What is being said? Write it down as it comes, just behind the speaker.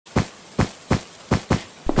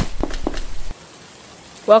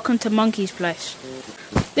Welcome to Monkey's Place.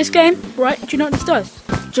 This game, right, do you know what this does?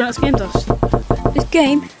 Do you know what this game does? This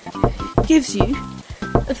game gives you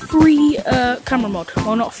a free camera mod.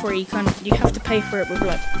 Well, not free, you have to pay for it with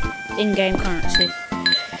like in-game currency.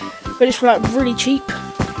 But it's like really cheap,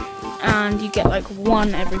 and you get like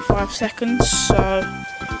one every 5 seconds. So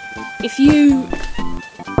if you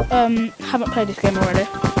haven't played this game already,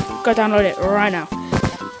 go download it right now.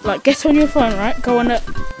 Like, get on your phone, right? Go on the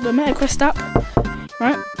MetaQuest app,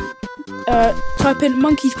 right? Type in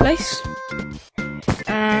Monkey's Place,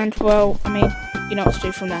 and well, I mean, you know what to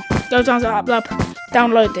do from there. Go down to the App Lab,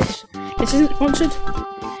 download this. This isn't sponsored,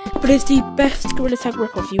 but it's the best Gorilla Tag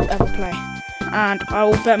ripoff you ever play, and I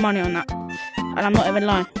will bet money on that. And I'm not even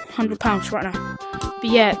lying. £100 right now. But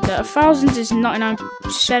yeah, the 1,000 is 99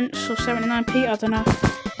 cents or 79p, I don't know,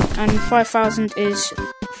 and 5,000 is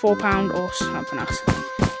 £4 or something else.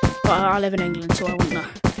 But I live in England, so I wouldn't know.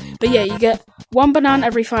 But yeah, you get one banana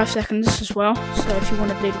every 5 seconds as well, so if you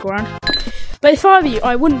want to dig around. But if I were you,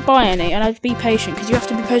 I wouldn't buy any, and I'd be patient, because you have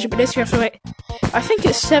to be patient with this. You have to wait, I think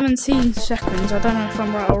it's 17 seconds, I don't know if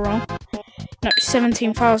I'm right or wrong. No,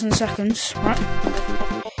 17,000 seconds, right?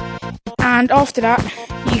 And after that,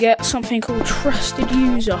 you get something called Trusted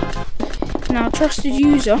User. Now, Trusted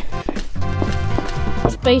User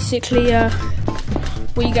is basically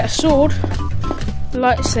where you get a sword,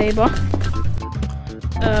 lightsaber,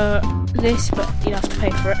 this, but you have to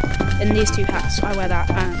pay for it, and these two hats. I wear that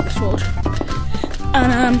and the sword.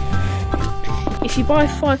 And if you buy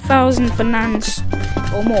 5,000 bananas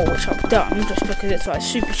or more, which I've done just because it's like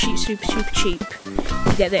super cheap,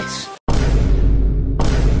 you get this.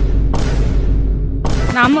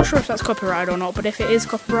 Now, I'm not sure if that's copyrighted or not, but if it is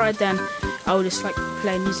copyrighted, then I'll just like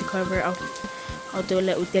play music over it. I'll do a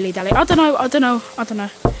little dilly dally. I don't know.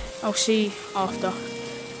 I'll see after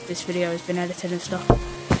this video has been edited and stuff.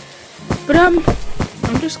 But I'm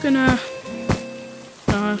just gonna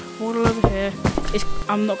waddle over here.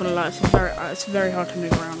 I'm not gonna lie, it's very hard to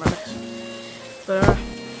move around like this. But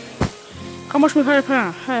come watch me play the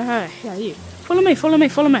piano. Hey, yeah, you. Follow me.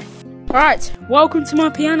 Alright, welcome to my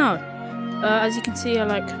piano. As you can see, I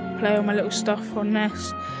like play all my little stuff on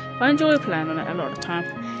this. I enjoy playing on it a lot of the time.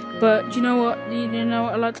 But do you know what?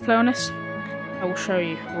 I like to play on this? I will show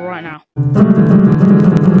you right now.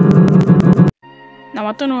 Now,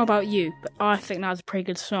 I don't know about you, but I think that's a pretty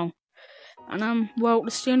good song. And well,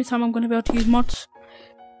 this is the only time I'm going to be able to use mods.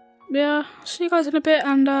 Yeah, see you guys in a bit,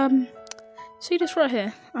 and see this right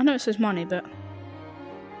here. I know it says money, but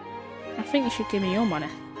I think you should give me your money.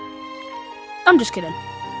 I'm just kidding.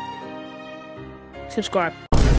 Subscribe.